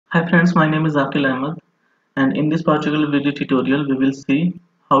Hi friends, my name is Akil Ahmed, and in this particular video tutorial we will see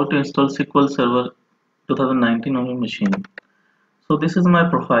how to install SQL Server 2019 on your machine. So this is my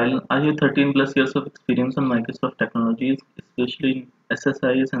profile. I have 13 plus years of experience on Microsoft technologies, especially in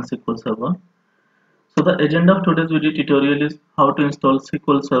SSIS and SQL Server. So the agenda of today's video tutorial is how to install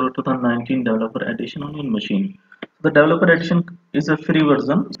SQL Server 2019 Developer Edition on your machine. The Developer Edition is a free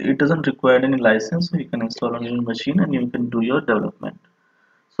version. It doesn't require any license, so you can install on your machine and you can do your development.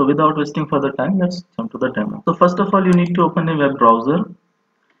 So without wasting further time, let's jump to the demo. So first of all, you need to open a web browser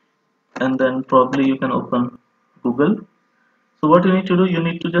and then probably you can open Google. So what you need to do, you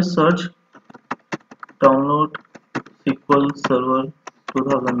need to just search download SQL Server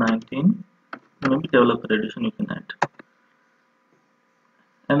 2019, maybe developer edition you can add.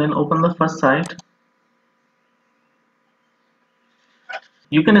 And then open the first site.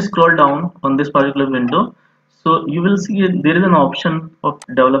 You can scroll down on this particular window. So you will see there is an option of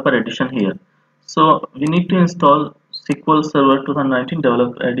developer edition here. So we need to install SQL Server 2019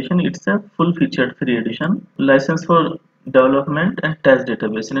 Developer Edition. It's a full-featured free edition, license for development and test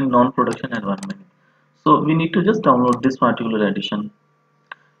database in a non-production environment. So we need to just download this particular edition.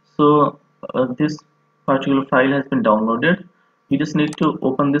 So this particular file has been downloaded. We just need to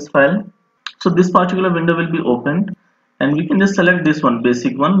open this file. So this particular window will be opened and we can just select this one,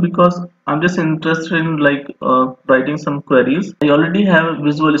 basic one, because I'm just interested in writing some queries. I already have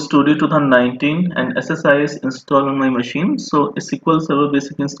Visual Studio 2019 and SSIS installed on my machine, so a SQL Server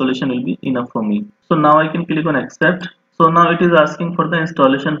basic installation will be enough for me. So now I can click on accept. So now it is asking for the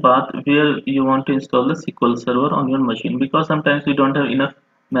installation path where you want to install the SQL Server on your machine, because sometimes we don't have enough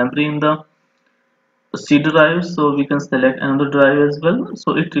memory in the C drive, so we can select another drive as well.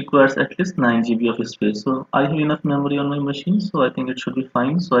 So it requires at least 9 GB of space. So I have enough memory on my machine, so I think it should be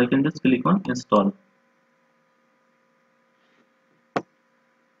fine. So I can just click on install.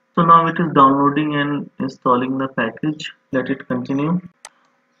 So now it is downloading and installing the package. Let it continue.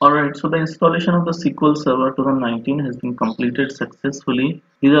 Alright, so the installation of the SQL Server 2019 has been completed successfully.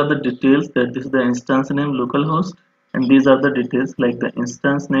 These are the details, that this is the instance name localhost, and these are the details like the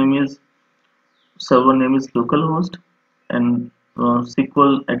instance name is server name is localhost, and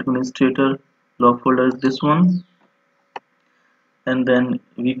SQL administrator log folder is this one, and then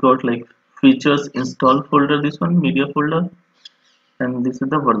we got like features install folder, this one media folder, and this is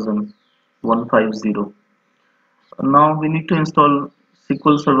the version 150. Now we need to install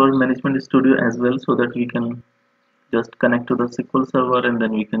SQL Server Management Studio as well, so that we can just connect to the SQL Server and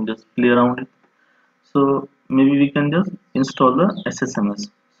then we can just play around it. So maybe we can just install the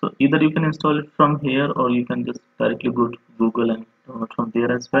SSMS. So either you can install it from here or you can just directly go to Google and download from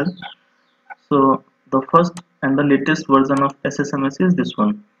there as well. So the first and the latest version of SSMS is this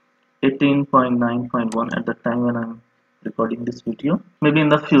one, 18.9.1 at the time when I'm recording this video. Maybe in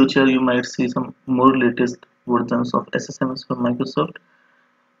the future you might see some more latest versions of SSMS from Microsoft,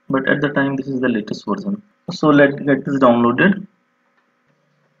 but at the time this is the latest version. So let's get this downloaded.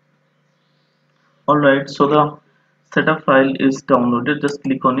 Alright, so the setup file is downloaded. Just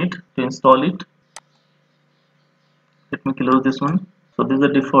click on it to install it. Let me close this one. So this is the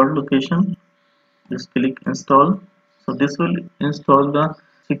default location. Just click install. So this will install the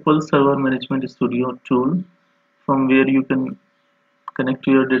SQL Server Management Studio tool, from where you can connect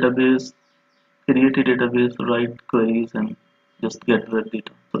to your database, create a database, write queries, and just get the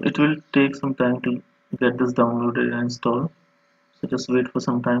data. So it will take some time to get this downloaded and installed. So just wait for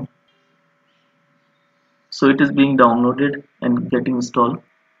some time. So it is being downloaded and getting installed.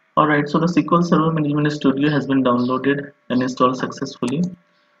 Alright, so the SQL Server Management Studio has been downloaded and installed successfully. So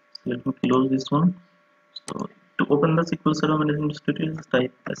let me close this one. So to open the SQL Server Management Studio, just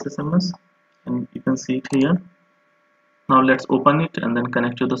type SSMS and you can see it here. Now let's open it and then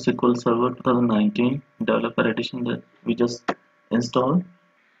connect to the SQL Server 2019 Developer Edition that we just installed.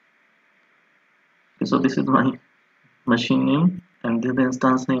 Okay, so this is my machine name and this is the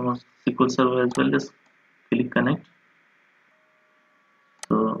instance name of SQL Server as well. Just click connect.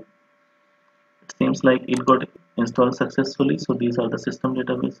 So it seems like it got installed successfully. So these are the system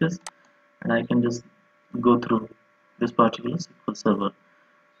databases and I can just go through this particular SQL Server.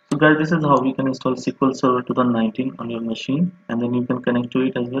 So guys, this is how we can install SQL Server 2019 on your machine, and then you can connect to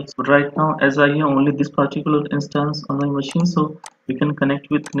it as well. So right now, as I have only this particular instance on my machine, so we can connect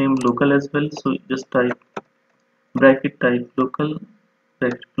with name local as well. So just type bracket, type local,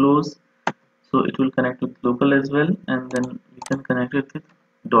 bracket close. So it will connect with local as well, and then we can connect it with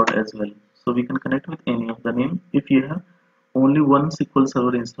dot as well. So we can connect with any of the name if you have only one SQL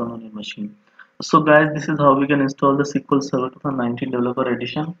Server installed on your machine. So guys, this is how we can install the SQL Server 2019 Developer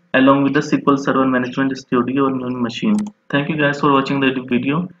Edition along with the SQL Server Management Studio on your machine. Thank you guys for watching the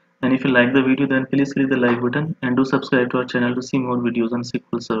video. And if you like the video, then please click the like button and do subscribe to our channel to see more videos on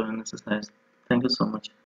SQL Server and exercise. Thank you so much.